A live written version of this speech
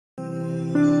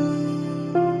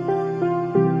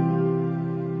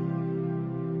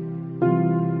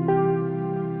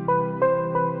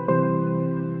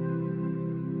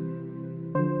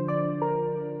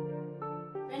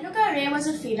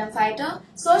freedom fighter,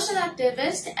 social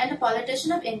activist, and a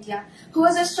politician of India who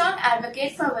was a strong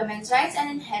advocate for women's rights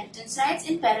and inheritance rights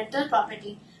in parental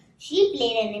property. She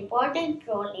played an important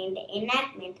role in the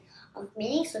enactment of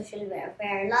many social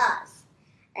welfare laws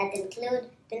that include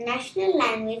the national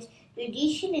language,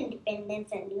 judicial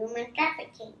independence, and human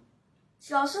trafficking.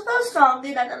 She also felt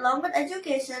strongly that along with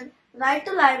education, right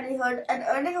to livelihood and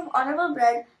earning of honorable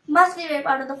bread must be a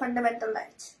part of the fundamental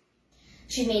rights.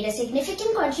 She made a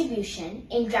significant contribution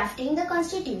in drafting the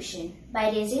constitution by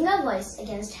raising her voice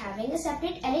against having a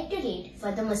separate electorate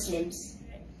for the Muslims.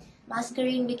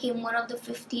 Mascarene became one of the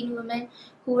 15 women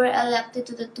who were elected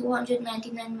to the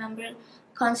 299-member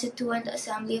Constituent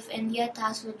Assembly of India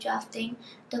tasked with drafting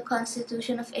the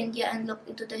Constitution of India and looked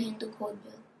into the Hindu Code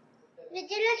Bill.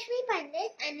 Vijayalakshmi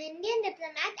Pandit, an Indian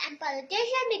diplomat and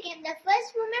politician, became the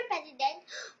first woman president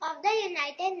of the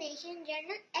United Nations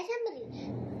General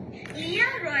Assembly.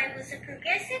 Leela Roy was a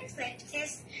progressive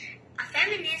leftist, a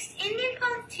feminist, Indian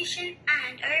politician,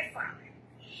 and a reformer.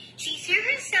 She threw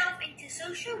herself into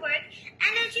social work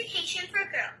and education for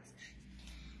girls.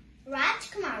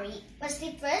 Rajkumari was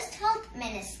the first health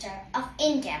minister of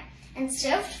India and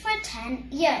served for 10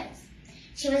 years.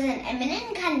 She was an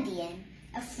eminent Gandhian,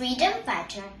 a freedom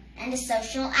fighter, and a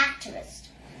social activist.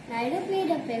 Naidu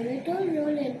played a pivotal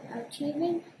role in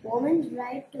achieving women's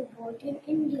right to vote in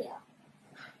India.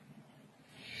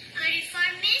 A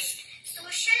reformist,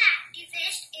 social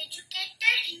activist,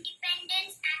 educator,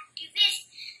 independence activist,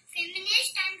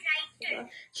 feminist, and writer.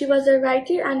 She was a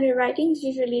writer, and her writings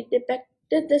usually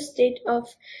depicted the state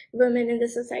of women in the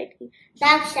society.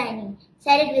 Dark Shining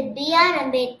sided with B.R.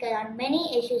 Ambedkar on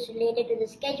many issues related to the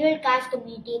scheduled caste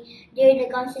community during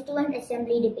the Constituent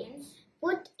Assembly debates.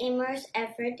 Put immense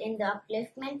effort in the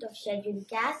upliftment of scheduled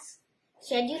castes,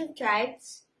 scheduled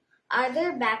tribes,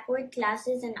 other backward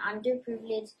classes and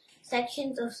underprivileged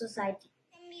sections of society.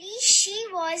 She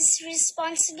was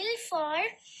responsible for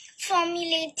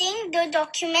formulating the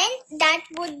document that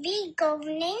would be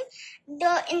governing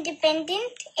the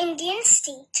independent Indian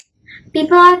state.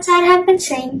 People outside have been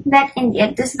saying that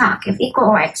India does not give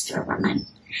equal rights to women.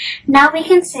 Now we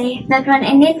can say that when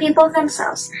Indian people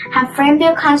themselves have framed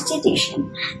their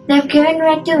constitution, they've given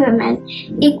right to women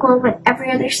equal with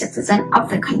every other citizen of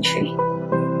the country.